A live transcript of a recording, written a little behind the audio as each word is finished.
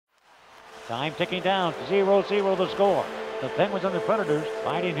Time ticking down, 0-0 the score. The Penguins and the Predators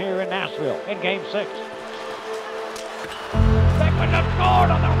fighting here in Nashville in Game 6. Penguins have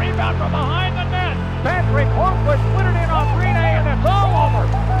scored on the rebound from behind the net. Patrick Hornquist put it in on Green A, and it's all over.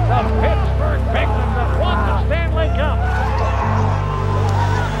 The Pittsburgh Penguins have won the Stanley Cup.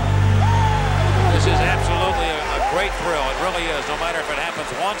 This is absolutely a great thrill. It really is, no matter if it happens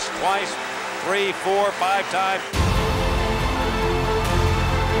once, twice, 3, 4, 5 times.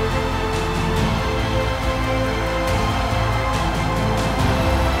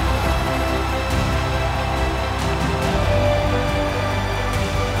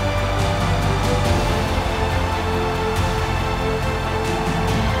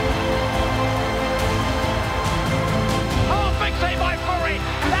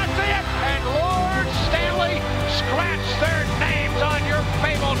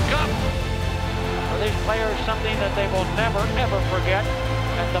 These players something that they will never, ever forget,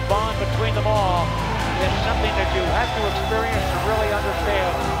 and the bond between them all is something that you have to experience to really understand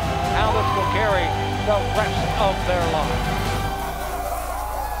how this will carry the rest of their lives.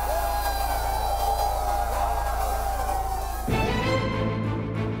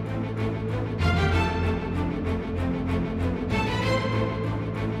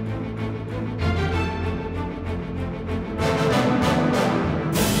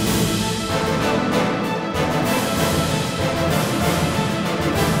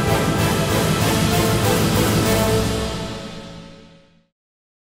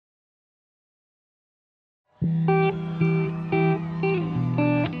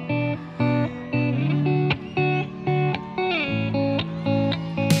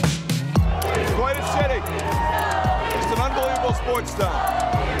 Sports town.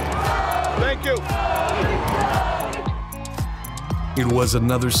 Thank you. It was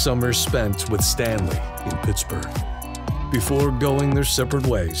another summer spent with Stanley in Pittsburgh. Before going their separate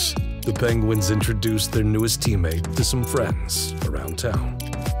ways, the Penguins introduced their newest teammate to some friends around town.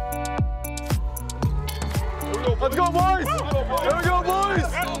 Let's go, boys! Here we go,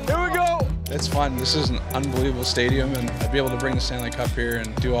 boys! Here we go! It's fun. This is an unbelievable stadium, and to be able to bring the Stanley Cup here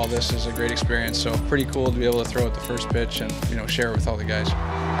and do all this is a great experience. So pretty cool to be able to throw at the first pitch and share it with all the guys.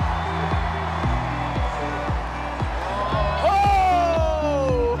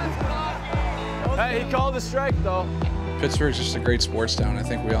 Oh! Hey, he called a strike though. Pittsburgh's just a great sports town. I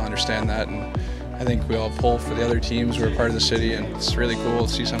think we all understand that, and I think we all pull for the other teams who are part of the city, and it's really cool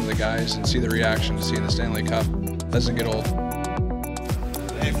to see some of the guys and see the reaction to seeing the Stanley Cup. It doesn't get old.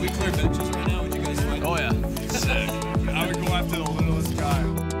 Hey, if we clear benches right now, would you guys fight? Oh yeah. Sick. I would go after the littlest guy.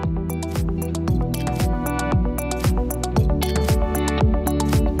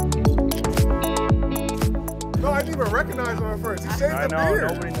 No, I didn't even recognize him at first. He saved the beer.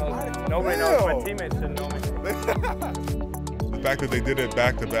 Nobody knows. Nobody knows. My teammates didn't know me. The fact that they did it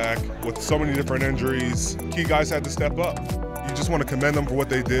back-to-back with so many different injuries, key guys had to step up. You just want to commend them for what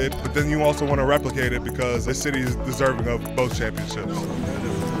they did, but then you also want to replicate it because this city is deserving of both championships. That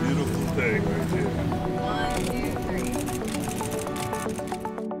is a beautiful thing right here.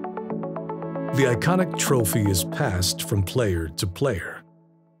 The iconic trophy is passed from player to player,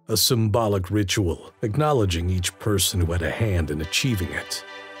 a symbolic ritual acknowledging each person who had a hand in achieving it.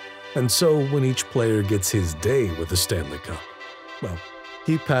 And so when each player gets his day with the Stanley Cup, well,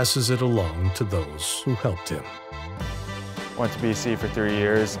 he passes it along to those who helped him. Went to BC for 3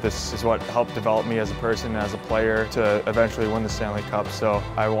 years. This is what helped develop me as a person and as a player to eventually win the Stanley Cup. So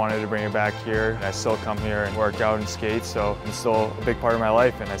I wanted to bring it back here. I still come here and work out and skate, so it's still a big part of my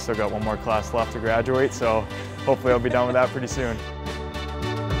life, and I still got one more class left to graduate, so hopefully I'll be done with that pretty soon.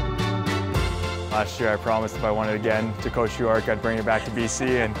 Last year I promised if I won it again to Coach York, I'd bring it back to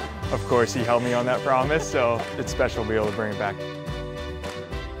BC, and of course he held me on that promise, so it's special to be able to bring it back.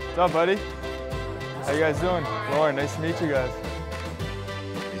 What's up, buddy? How you guys doing? Lauren, nice to meet you guys.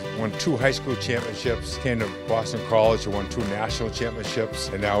 He won 2 high school championships, came to Boston College, won 2 national championships,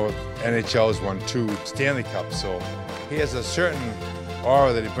 and now with NHL has won 2 Stanley Cups. So he has a certain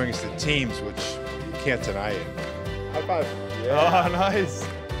aura that he brings to teams, which you can't deny it. High five. Yeah. Oh, nice.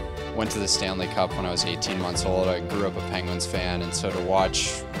 Went to the Stanley Cup when I was 18 months old. I grew up a Penguins fan, and so to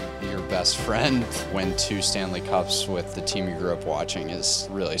watch your best friend win 2 Stanley Cups with the team you grew up watching is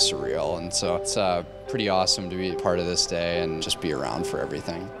really surreal. And so it's pretty awesome to be part of this day and just be around for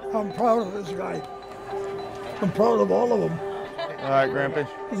everything. I'm proud of this guy. I'm proud of all of them. All right, Grandpa.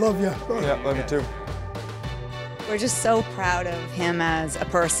 Love you. Yeah, love you too. We're just so proud of him as a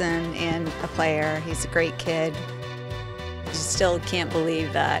person and a player. He's a great kid. You still can't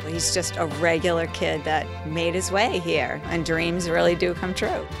believe that he's just a regular kid that made his way here, and dreams really do come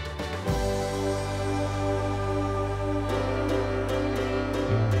true.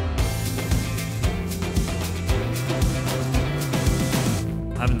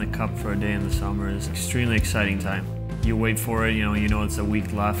 for a day in the summer is an extremely exciting time. You wait for it, you know it's a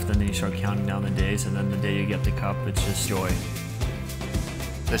week left, and then you start counting down the days, and then the day you get the cup, it's just joy.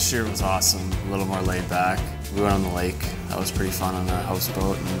 This year was awesome, a little more laid back. We went on the lake, that was pretty fun on a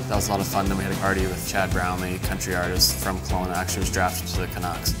houseboat, and that was a lot of fun. Then we had a party with Chad Brownlee, country artist from Kelowna, that actually was drafted to the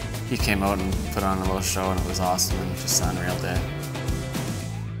Canucks. He came out and put on a little show, and it was awesome, and just an unreal day.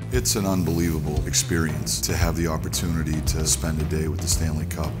 It's an unbelievable experience to have the opportunity to spend a day with the Stanley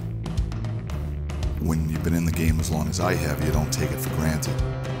Cup. When you've been in the game as long as I have, you don't take it for granted.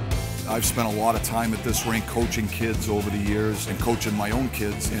 I've spent a lot of time at this rink coaching kids over the years and coaching my own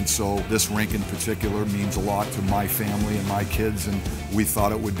kids, and so this rink in particular means a lot to my family and my kids, and we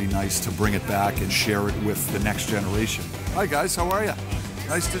thought it would be nice to bring it back and share it with the next generation. Hi guys, how are you?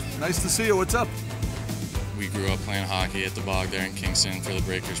 Nice to see you. What's up? We grew up playing hockey at the Bog there in Kingston for the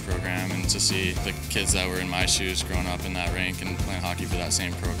Breakers program, and to see the kids that were in my shoes growing up in that rink and playing hockey for that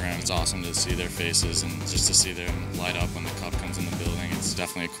same program, it's awesome to see their faces and just to see them light up when the cup comes in the building. It's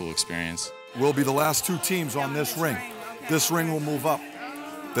definitely a cool experience. We'll be the last two teams on this ring. This ring will move up.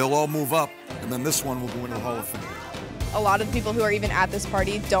 They'll all move up, and then this one will go into the Hall of Fame. A lot of the people who are even at this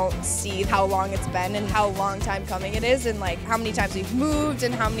party don't see how long it's been and how long time coming it is, and like how many times we've moved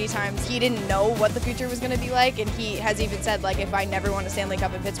and how many times he didn't know what the future was going to be like, and he has even said, like, if I never won a Stanley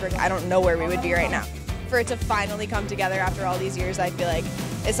Cup in Pittsburgh, I don't know where we would be right now. For it to finally come together after all these years, I feel like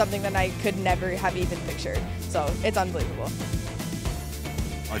is something that I could never have even pictured. So it's unbelievable.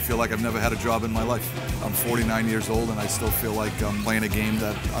 I feel like I've never had a job in my life. I'm 49 years old and I still feel like I'm playing a game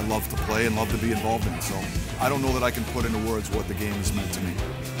that I love to play and love to be involved in. So I don't know that I can put into words what the game has meant to me.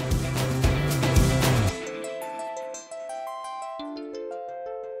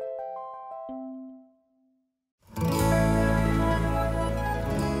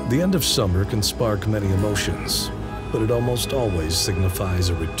 The end of summer can spark many emotions, but it almost always signifies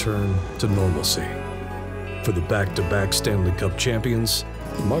a return to normalcy. For the back-to-back Stanley Cup champions,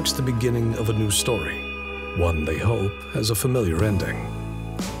 it marks the beginning of a new story, one they hope has a familiar ending.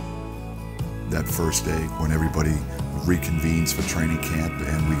 That first day when everybody reconvenes for training camp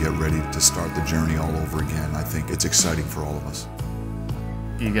and we get ready to start the journey all over again, I think it's exciting for all of us.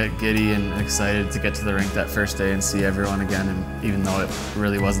 You get giddy and excited to get to the rink that first day and see everyone again, and even though it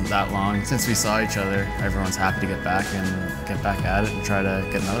really wasn't that long since we saw each other, everyone's happy to get back at it and try to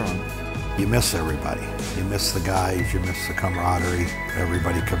get another one. You miss everybody. You miss the guys, you miss the camaraderie.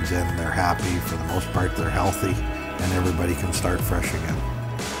 Everybody comes in, they're happy. For the most part, they're healthy, and everybody can start fresh again.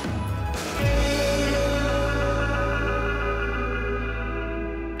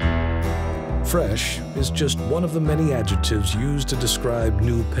 Fresh is just one of the many adjectives used to describe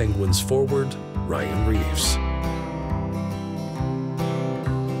new Penguins forward Ryan Reaves.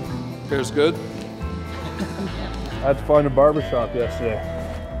 Hair's good. I had to find a barbershop yesterday.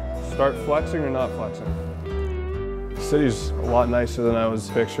 Start flexing or not flexing? The city's a lot nicer than I was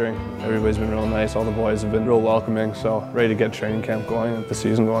picturing. Everybody's been real nice. All the boys have been real welcoming, so ready to get training camp going and the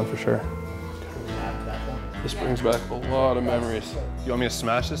season going for sure. This brings back a lot of memories. You want me to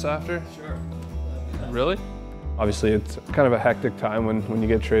smash this after? Sure. Really? Obviously, it's kind of a hectic time when you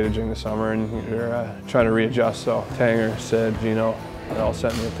get traded during the summer and you're trying to readjust. So Tanger, Sid, Gino, they all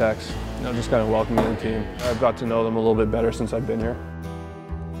sent me a text, just kind of welcoming the team. I've got to know them a little bit better since I've been here.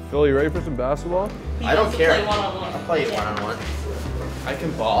 Phil, you ready for some basketball? I don't care. I'll play one-on-one. I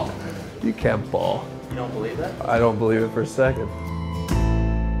can ball. You can't ball. You don't believe that? I don't believe it for a second.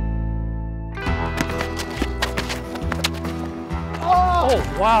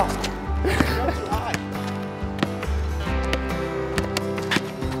 Oh, wow.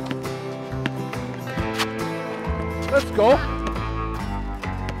 Let's go.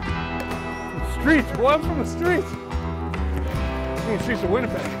 Streets, boy, I'm from the streets. I'm the streets of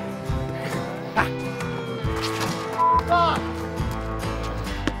Winnipeg.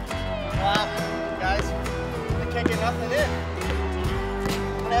 Guys, I can't get nothing in.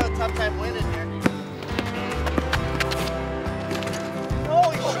 I'm gonna have a tough time winning here.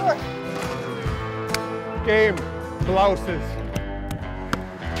 Holy shit! Game, blouses.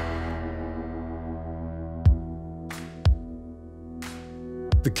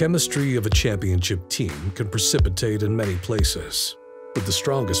 The chemistry of a championship team can precipitate in many places, but the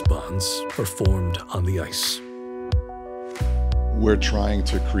strongest bonds are formed on the ice. We're trying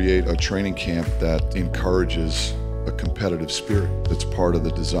to create a training camp that encourages a competitive spirit. That's part of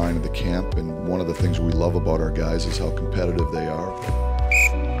the design of the camp, and one of the things we love about our guys is how competitive they are.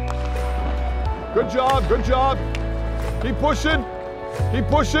 Good job, good job. Keep pushing, keep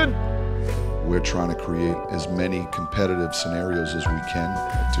pushing. We're trying to create as many competitive scenarios as we can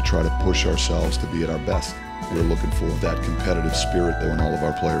to try to push ourselves to be at our best. We're looking for that competitive spirit though in all of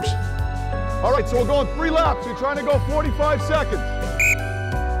our players. All right, so we're going 3 laps. We're trying to go 45 seconds.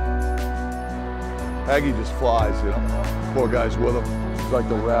 Aggie just flies, you know. Poor guy's with him. He's like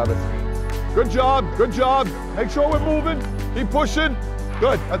the rabbit. Good job, good job. Make sure we're moving. Keep pushing.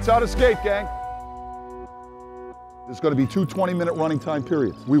 Good, that's how to skate, gang. There's going to be 2 20-minute running time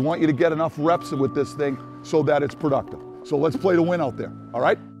periods. We want you to get enough reps with this thing so that it's productive. So let's play to win out there, all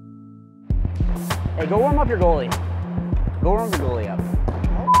right? Hey, go warm up your goalie. Go warm your goalie up.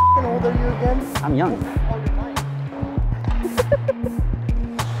 How old are you again? I'm young.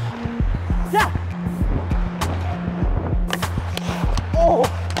 Yeah. Oh!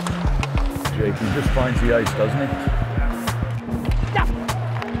 Jake, he just finds the ice, doesn't he? Yeah.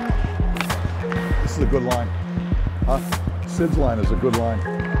 This is a good line. Huh? Sid's line is a good line.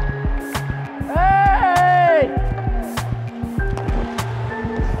 Hey!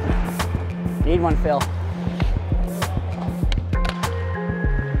 Need one, Phil.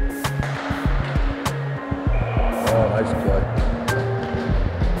 Oh, nice play.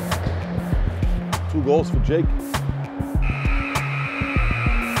 2 goals for Jake.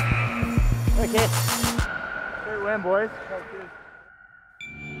 Okay. Great win, boys.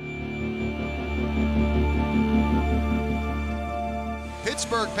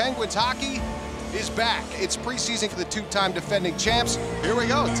 Pittsburgh Penguins hockey is back. It's preseason for the 2-time defending champs. Here we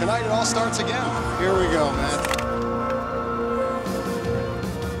go. Tonight it all starts again. Here we go, man.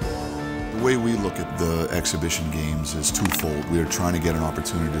 The way we look at the exhibition games is twofold. We are trying to get an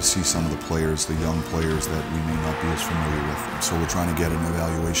opportunity to see some of the players, the young players that we may not be as familiar with. And so we're trying to get an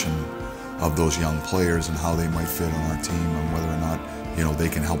evaluation of those young players and how they might fit on our team and whether or not, you know, they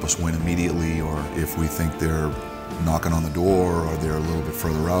can help us win immediately, or if we think they're knocking on the door or they're a little bit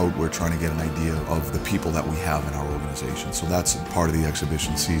further out. We're trying to get an idea of the people that we have in our organization. So that's part of the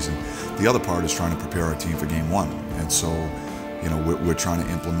exhibition season. The other part is trying to prepare our team for game 1. And so, you know, we're trying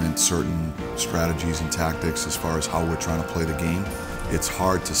to implement certain strategies and tactics as far as how we're trying to play the game. It's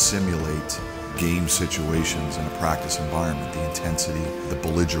hard to simulate game situations in a practice environment. The intensity, the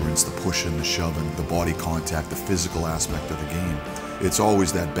belligerence, the pushing, the shoving, the body contact, the physical aspect of the game. It's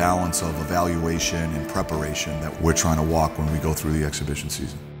always that balance of evaluation and preparation that we're trying to walk when we go through the exhibition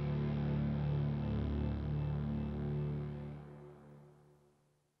season.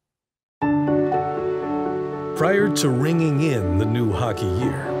 Prior to ringing in the new hockey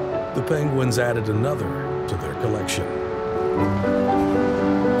year, the Penguins added another to their collection.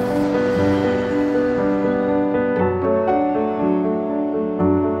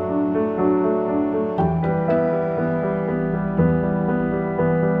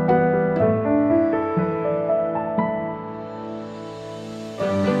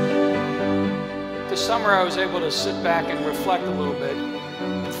 This summer I was able to sit back and reflect a little bit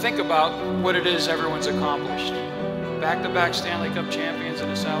and think about what it is everyone's accomplished. Back-to-back Stanley Cup champions in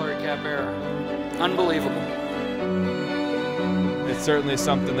a salary cap era. Unbelievable. It's certainly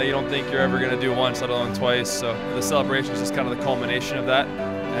something that you don't think you're ever going to do once, let alone twice. So the celebration is just kind of the culmination of that.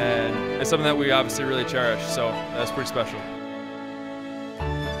 And it's something that we obviously really cherish. So that's pretty special.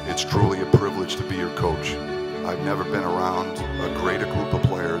 It's truly a privilege to be your coach. I've never been around a greater group of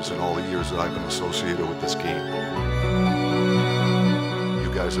players in all the years that I've been associated with this game.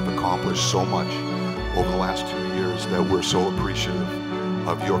 You guys have accomplished so much over the last 2 years that we're so appreciative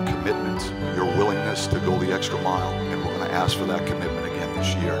of your commitment, your willingness to go the extra mile, and we're going to ask for that commitment again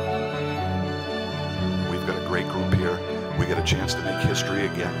this year. We've got a great group here. We get a chance to make history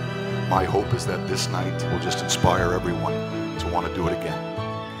again. My hope is that this night will just inspire everyone to want to do it again.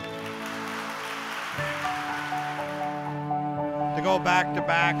 To go back to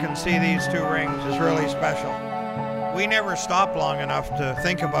back and see these 2 rings is really special. We never stop long enough to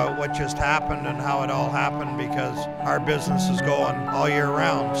think about what just happened and how it all happened because our business is going all year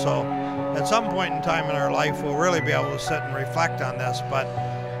round. So at some point in time in our life, we'll really be able to sit and reflect on this. But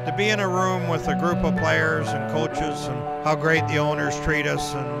to be in a room with a group of players and coaches and how great the owners treat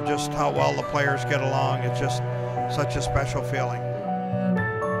us and just how well the players get along, it's just such a special feeling.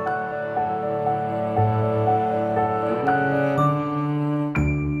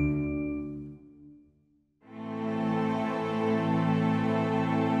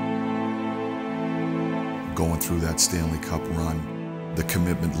 Going through that Stanley Cup run, the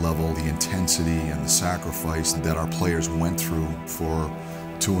commitment level, the intensity and the sacrifice that our players went through for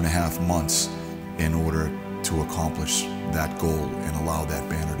 2.5 months in order to accomplish that goal and allow that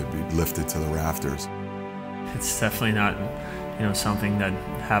banner to be lifted to the rafters. It's definitely not, something that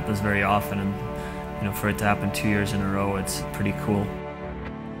happens very often, and for it to happen 2 years in a row, it's pretty cool.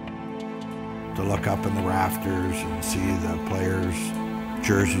 To look up in the rafters and see the players'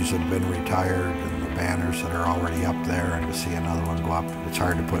 jerseys have been retired and the banners that are already up there, and to see another one go up, it's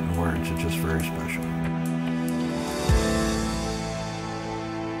hard to put in words. It's just very special.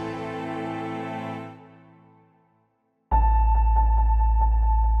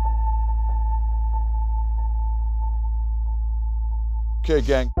 Okay,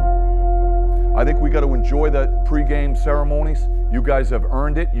 gang. I think we got to enjoy the pregame ceremonies. You guys have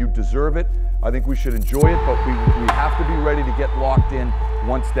earned it. You deserve it. I think we should enjoy it, but we have to be ready to get locked in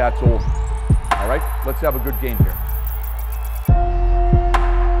once that's over. All right? Let's have a good game here.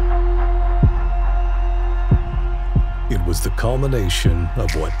 It was the culmination of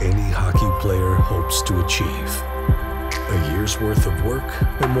what any hockey player hopes to achieve. A year's worth of work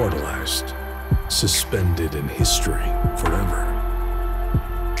immortalized, suspended in history forever.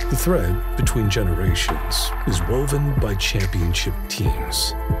 The thread between generations is woven by championship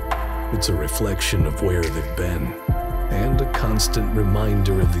teams. It's a reflection of where they've been and a constant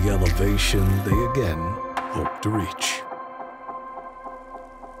reminder of the elevation they again hope to reach.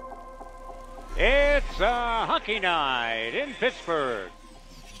 It's a hockey night in Pittsburgh.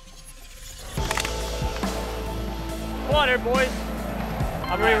 Water, boys.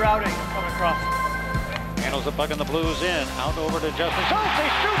 I'm rerouting. I'm coming across. Handles the puck and the Blues in. Out over to Justin Schultz. He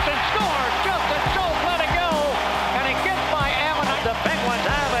shoots and scores. Justin Schultz let it go. And he gets by Ammonite. The Penguins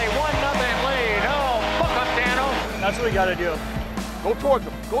have a 1-0 lead. Oh, fuck up, Dano. That's what we got to do. Go towards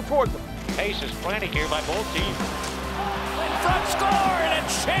them. Go towards them. Pace is frantic here by both teams. In front, score, and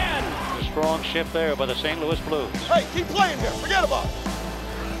it's Shen. A strong shift there by the St. Louis Blues. Hey, keep playing here. Forget about it.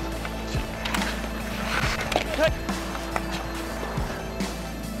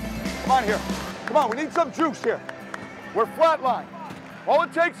 Come on here. Come on, we need some juice here. We're flatline. All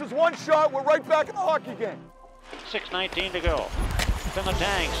it takes is one shot. We're right back in the hockey game. 6:19 to go. From the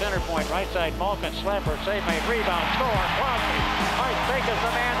tank, center point, right side, Malkin, slapper, save made, rebound, score, Crosby. Mike Fake is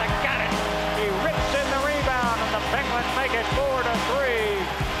the man that got it. He rips in the rebound, and the Penguins make it 4-3.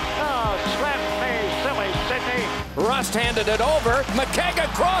 Oh, slap me, silly Sidney. Rust handed it over. McKegg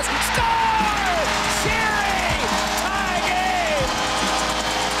across, score! Sheary! Tie game!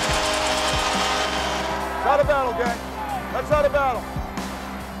 It's out of battle, gang. That's out of battle.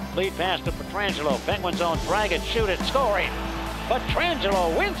 Lead pass to Pietrangelo. Penguins zone, drag it, shoot it, scoring.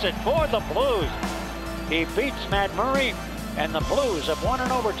 Pietrangelo wins it for the Blues. He beats Matt Murray, and the Blues have won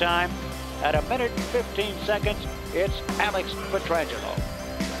in overtime. At 1 minute and 15 seconds, it's Alex Pietrangelo.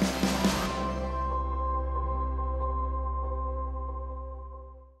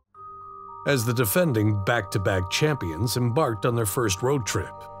 As the defending back-to-back champions embarked on their first road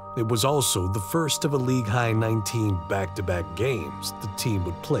trip, it was also the first of a league-high 19 back-to-back games the team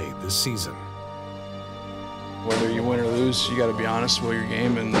would play this season. Whether you win or lose, you got to be honest with your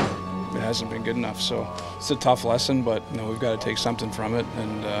game, and it hasn't been good enough. So it's a tough lesson, but we've got to take something from it,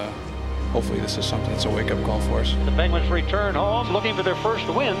 and hopefully this is something that's a wake-up call for us. The Penguins return home, looking for their first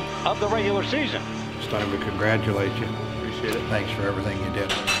win of the regular season. It's time to congratulate you. Appreciate it. Thanks for everything you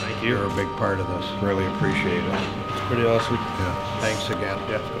did. Thank you. You're a big part of this. Really appreciate it. It's pretty awesome. Yeah. Thanks again.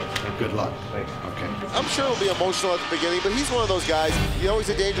 Yeah. Good luck. Thanks. Okay. I'm sure it'll be emotional at the beginning, but he's one of those guys, you know he's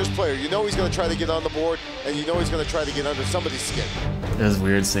a dangerous player. You know he's going to try to get on the board, and you know he's going to try to get under somebody's skin. It was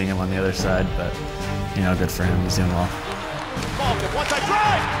weird seeing him on the other side, but, good for him. He's doing well. Malkin, one-time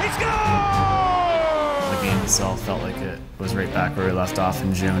drive, he scores! The game itself felt like it was right back where we left off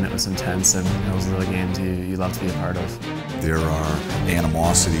in June. It was intense, and it was the games you love to be a part of. There are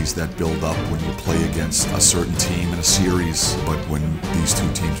animosities that build up when you play against a certain team in a series, but when these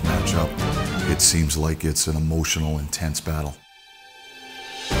two teams match up, it seems like it's an emotional, intense battle.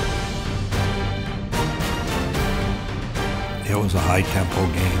 It was a high-tempo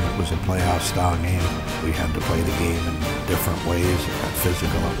game. It was a playoff-style game. We had to play the game in different ways. It got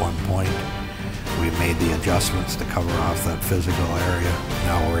physical at one point. We made the adjustments to cover off that physical area.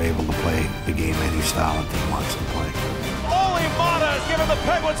 Now we're able to play the game any style a team wants to play. Ole Mata has given the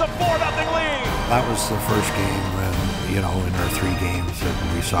Penguins a 4-0 lead. That was the first game when, in our 3 games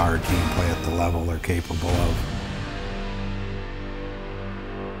that we saw our team play at the level they're capable of.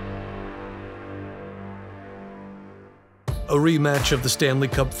 A rematch of the Stanley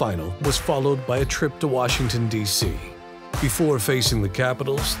Cup Final was followed by a trip to Washington, D.C. Before facing the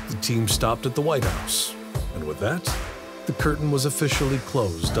Capitals, the team stopped at the White House. And with that, the curtain was officially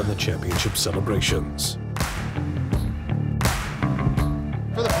closed on the championship celebrations.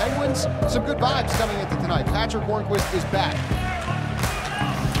 For the Penguins, some good vibes coming into tonight. Patrick Hornquist is back.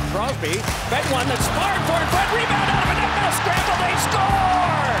 Crosby, bet one that's sparred for it, rebound out of it, a scramble, they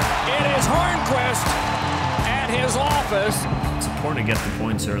score! It is Hornquist at his office It's important to get the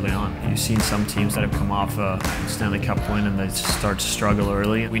points early on. You've seen some teams that have come off a Stanley Cup win and they start to struggle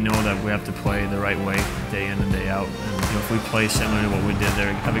early. We know that we have to play the right way day in and day out. And if we play similar to what we did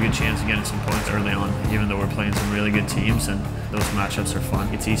there, have a good chance of getting some points early on, even though we're playing some really good teams and those matchups are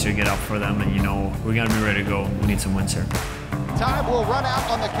fun. It's easier to get up for them and you know we're going to be ready to go. We need some wins here. Time will run out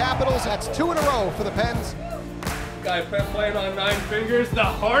on the Capitals. That's 2 in a row for the Pens. Guy playing on 9 fingers, the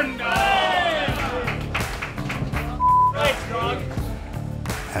Horn guy. Nice, Strong.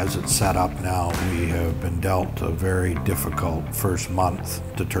 As it's set up now, we have been dealt a very difficult first month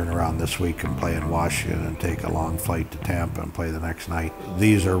to turn around this week and play in Washington and take a long flight to Tampa and play the next night.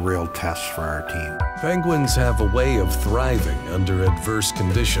 These are real tests for our team. Penguins have a way of thriving under adverse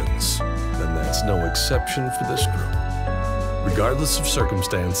conditions, and that's no exception for this group. Regardless of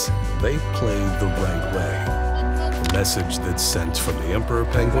circumstance, they play the right way. A message that's sent from the Emperor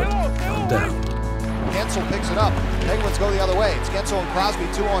Penguin on down. Kessel picks it up. Penguins go the other way. It's Kessel and Crosby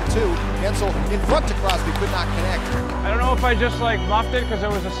 2-on-2. Kessel in front to Crosby, could not connect. I don't know if I just like muffed it because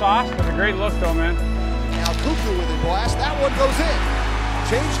it was a sauce. It was a great look though, man. Now Cuckoo with a blast. That one goes in.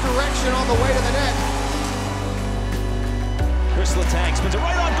 Change direction on the way to the net. Chris Letang spins it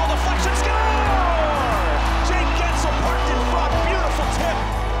right on goal. Deflection. Score! Jake Kessel parked in front. Beautiful tip.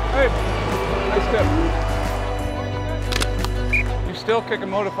 Hey, nice tip. You still kick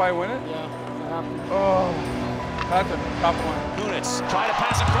him out if I win it? Yeah. Oh, that's a tough one. Kunitz try to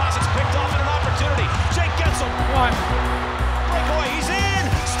pass across. It's picked off at an opportunity. Jake Kessel. One. Breakaway. He's in.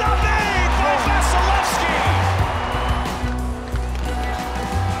 Stopped by Vasilevsky.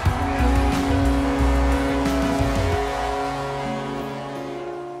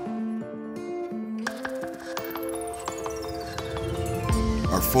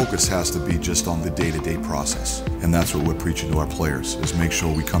 Our focus has to be just on the day-to-day process. And that's what we're preaching to our players, is make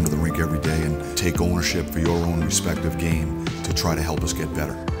sure we come to the rink every day and take ownership for your own respective game to try to help us get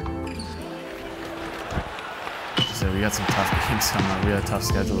better. So we got some tough games coming up. We had a tough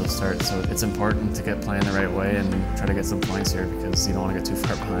schedule to start, so it's important to get playing the right way and try to get some points here because you don't want to get too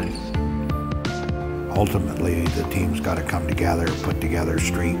far behind. Ultimately, the team's got to come together, put together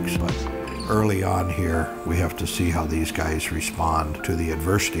streaks, but early on here, we have to see how these guys respond to the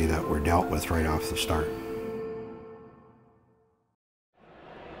adversity that we're dealt with right off the start.